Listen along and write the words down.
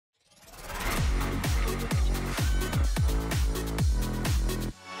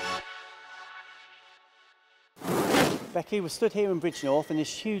Becky, we're stood here in Bridgnorth in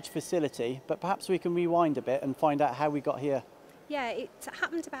this huge facility, but perhaps we can rewind a bit and find out how we got here. Yeah, it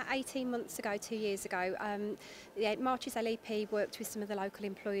happened about 18 months ago, 2 years ago. March's LEP worked with some of the local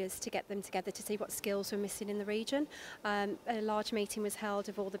employers to get them together to see what skills were missing in the region. A large meeting was held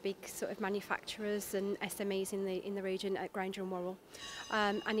of all the big sort of manufacturers and SMEs in the region at Grainger Worrall,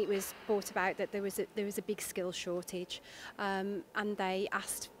 and it was brought about that there was a big skills shortage, and they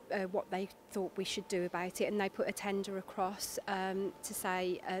asked what they thought we should do about it, and they put a tender across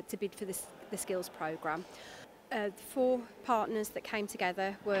to bid for the skills programme. The 4 partners that came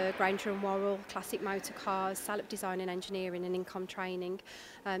together were Grainger Worrall, Classic Motor Cars, Salop Design and Engineering and In-Comm Training,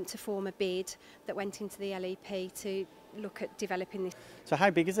 to form a bid that went into the LEP to look at developing this. So how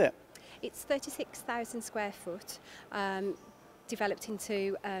big is it? It's 36,000 square foot, developed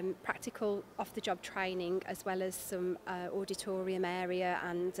into practical off-the-job training as well as some auditorium area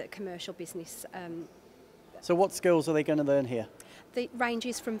and commercial business. So what skills are they going to learn here? The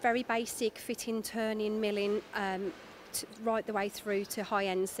ranges from very basic fitting, turning, milling, right the way through to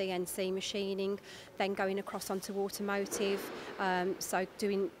high-end CNC machining, then going across onto automotive, so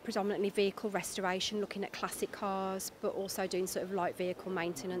doing predominantly vehicle restoration, looking at classic cars, but also doing sort of light vehicle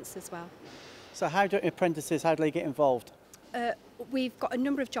maintenance as well. So how do they get involved? We've got a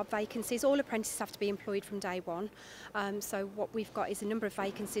number of job vacancies. All apprentices have to be employed from day one. So what we've got is a number of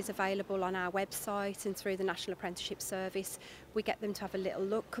vacancies available on our website and through the National Apprenticeship Service. We get them to have a little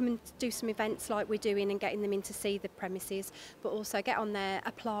look, come and do some events like we're doing and getting them in to see the premises, but also get on there,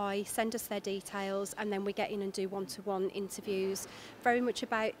 apply, send us their details, and then we get in and do one-to-one interviews. Very much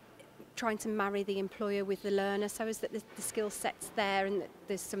about trying to marry the employer with the learner so as that the skill set's there and that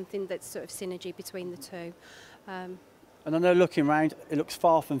there's something that's sort of synergy between the two. And I know looking round, it looks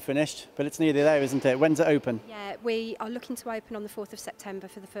far from finished, but it's nearly there, isn't it? When's it open? Yeah, we are looking to open on the 4th of September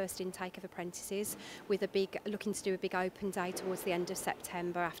for the first intake of apprentices, with looking to do a big open day towards the end of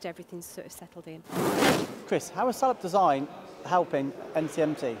September after everything's sort of settled in. Chris, how is Salop Design helping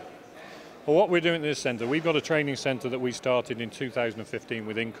NCMT? Well, what we're doing at this centre, we've got a training centre that we started in 2015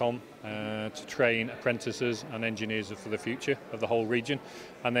 with In-Comm to train apprentices and engineers for the future of the whole region.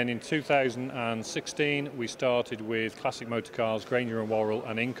 And then in 2016 we started with Classic Motor Cars, Grainger Worrall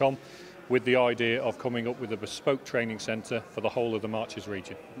and In-Comm with the idea of coming up with a bespoke training centre for the whole of the Marches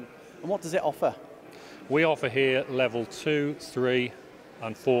region. And what does it offer? We offer here level 2, 3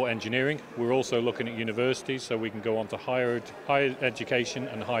 and 4 engineering. We're also looking at universities so we can go on to higher education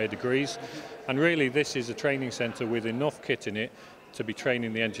and higher degrees. And really this is a training centre with enough kit in it to be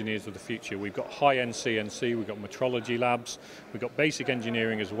training the engineers of the future. We've got high-end CNC, we've got metrology labs, we've got basic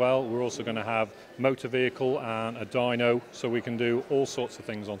engineering as well. We're also going to have motor vehicle and a dyno, so we can do all sorts of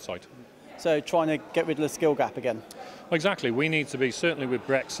things on site. So trying to get rid of the skill gap again? Well, exactly. We need to be, certainly with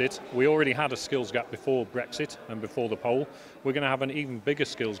Brexit, we already had a skills gap before Brexit and before the poll. We're going to have an even bigger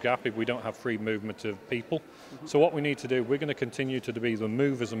skills gap if we don't have free movement of people. So what we need to do, we're going to continue to be the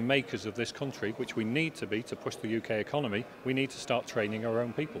movers and makers of this country, which we need to be to push the UK economy. We need to start training our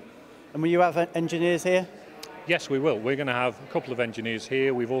own people. And will you have engineers here? Yes, we will. We're going to have a couple of engineers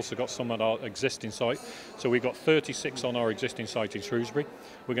here. We've also got some at our existing site. So we've got 36 on our existing site in Shrewsbury.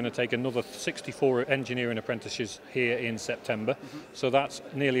 We're going to take another 64 engineering apprentices here in September. So that's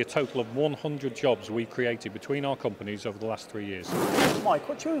nearly a total of 100 jobs we created between our companies over the last 3 years. Mike,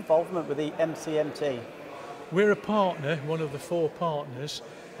 what's your involvement with the MCMT? We're a partner, one of the 4 partners,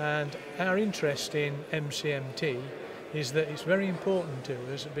 and our interest in MCMT is that it's very important to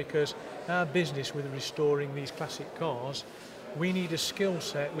us because our business with restoring these classic cars, we need a skill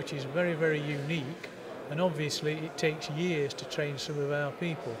set which is very, very unique, and obviously it takes years to train some of our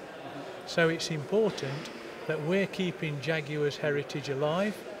people. So it's important that we're keeping Jaguar's heritage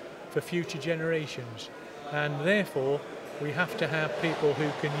alive for future generations, and therefore we have to have people who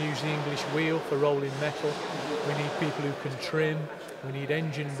can use the English wheel for rolling metal. We need people who can trim. We need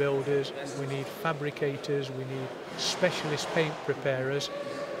engine builders, we need fabricators, we need specialist paint preparers,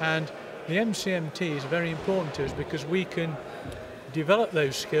 and the MCMT is very important to us because we can develop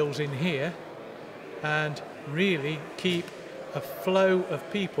those skills in here and really keep a flow of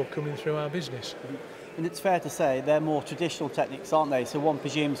people coming through our business. And it's fair to say they're more traditional techniques, aren't they? So one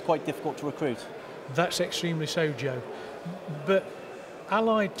presumes quite difficult to recruit. That's extremely so, Joe. But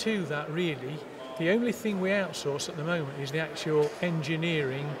allied to that, really, the only thing we outsource at the moment is the actual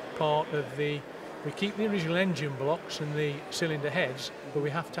engineering part of we keep the original engine blocks and the cylinder heads, but we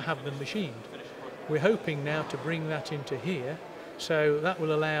have to have them machined. We're hoping now to bring that into here, so that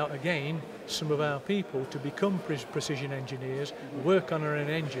will allow, again, some of our people to become precision engineers, work on our own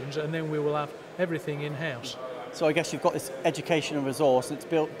engines, and then we will have everything in-house. So I guess you've got this educational resource that's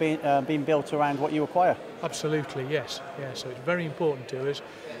been built around what you acquire. Absolutely, yes. Yeah, so it's very important to us.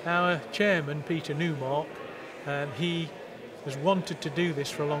 Our chairman, Peter Newmark, he has wanted to do this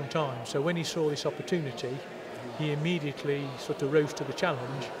for a long time. So when he saw this opportunity, he immediately sort of rose to the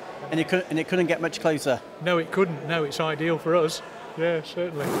challenge. And it couldn't get much closer. No, it couldn't. No, it's ideal for us. Yeah,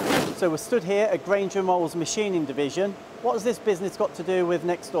 certainly. So we're stood here at Grainger Worrall's machining division. What has this business got to do with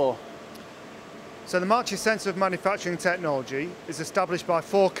next door? So the Marches Centre of Manufacturing Technology is established by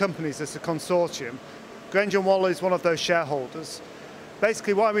 4 companies as a consortium. Grainger Worrall is one of those shareholders.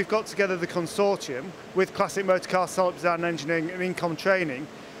 Basically why we've got together the consortium with Classic Motor Car, Salop Design and Engineering and In-Comm training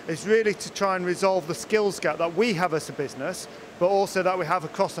is really to try and resolve the skills gap that we have as a business, but also that we have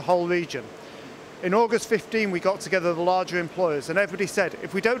across the whole region. In August 15 we got together the larger employers and everybody said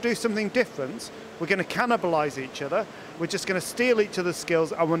if we don't do something different we're going to cannibalise each other, we're just going to steal each other's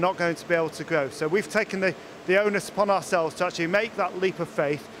skills and we're not going to be able to grow. So we've taken the onus upon ourselves to actually make that leap of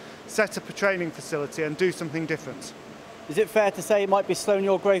faith, set up a training facility and do something different. Is it fair to say it might be slowing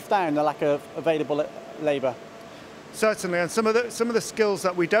your growth down, the lack of available labour? Certainly, and some of the skills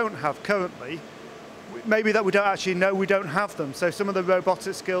that we don't have currently, maybe that we don't actually know we don't have them. So some of the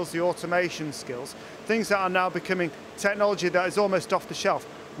robotic skills, the automation skills, things that are now becoming technology that is almost off the shelf,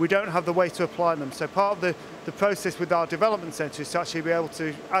 we don't have the way to apply them. So part of the process with our development centre is to actually be able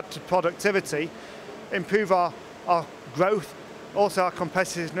to add to productivity, improve our growth, also our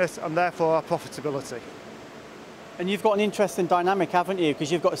competitiveness and therefore our profitability. And you've got an interesting dynamic, haven't you?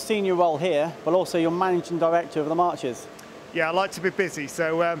 Because you've got a senior role here, but also you're managing director of the Marches. Yeah, I like to be busy.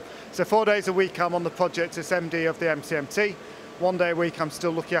 So 4 days a week I'm on the project as MD of the MCMT. 1 day a week I'm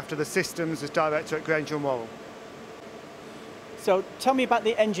still looking after the systems as director at Grainger Worrall. So tell me about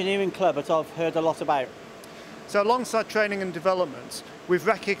the engineering club that I've heard a lot about. So alongside training and development, we've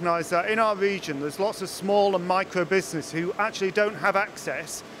recognised that in our region there's lots of small and micro business who actually don't have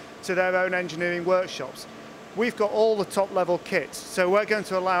access to their own engineering workshops. We've got all the top level kits, so we're going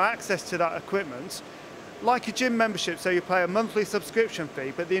to allow access to that equipment like a gym membership, so you pay a monthly subscription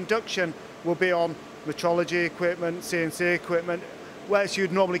fee, but the induction will be on metrology equipment, CNC equipment, whereas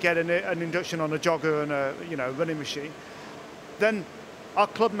you'd normally get an induction on a jogger and a running machine. Then our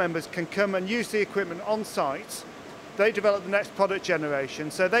club members can come and use the equipment on site. They develop the next product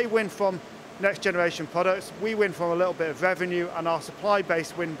generation, so they win from next generation products, we win from a little bit of revenue, and our supply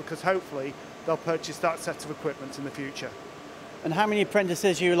base win because hopefully they'll purchase that set of equipment in the future. And how many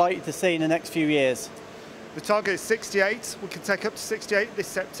apprentices are you likely to see in the next few years? The target is 68. We can take up to 68 this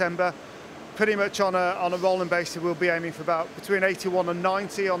September. Pretty much on a rolling basis, we'll be aiming for about between 81 and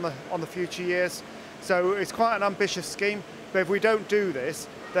 90 on the future years. So it's quite an ambitious scheme, but if we don't do this,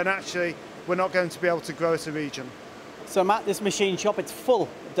 then actually we're not going to be able to grow as a region. So Matt, this machine shop, it's full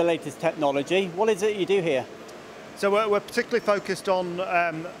of the latest technology. What is it you do here? So we're particularly focused on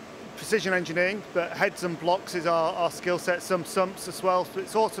precision engineering, but heads and blocks is our skill set, some sumps as well. So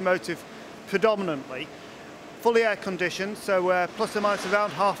it's automotive predominantly. Fully air conditioned, so plus or minus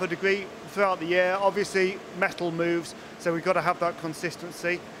around ½ degree throughout the year. Obviously metal moves, so we've got to have that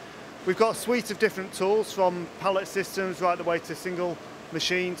consistency. We've got a suite of different tools from pallet systems right the way to single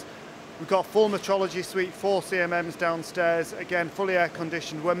machines. We've got a full metrology suite, 4 CMMs downstairs, again fully air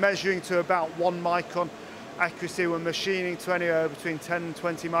conditioned. We're measuring to about 1 micron accuracy. We're machining to anywhere between 10 and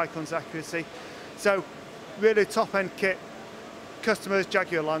 20 microns accuracy. So really top end kit. Customers,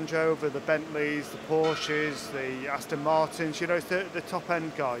 Jaguar Land Rover, the Bentleys, the Porsches, the Aston Martins, it's the top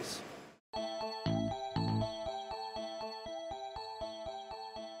end guys.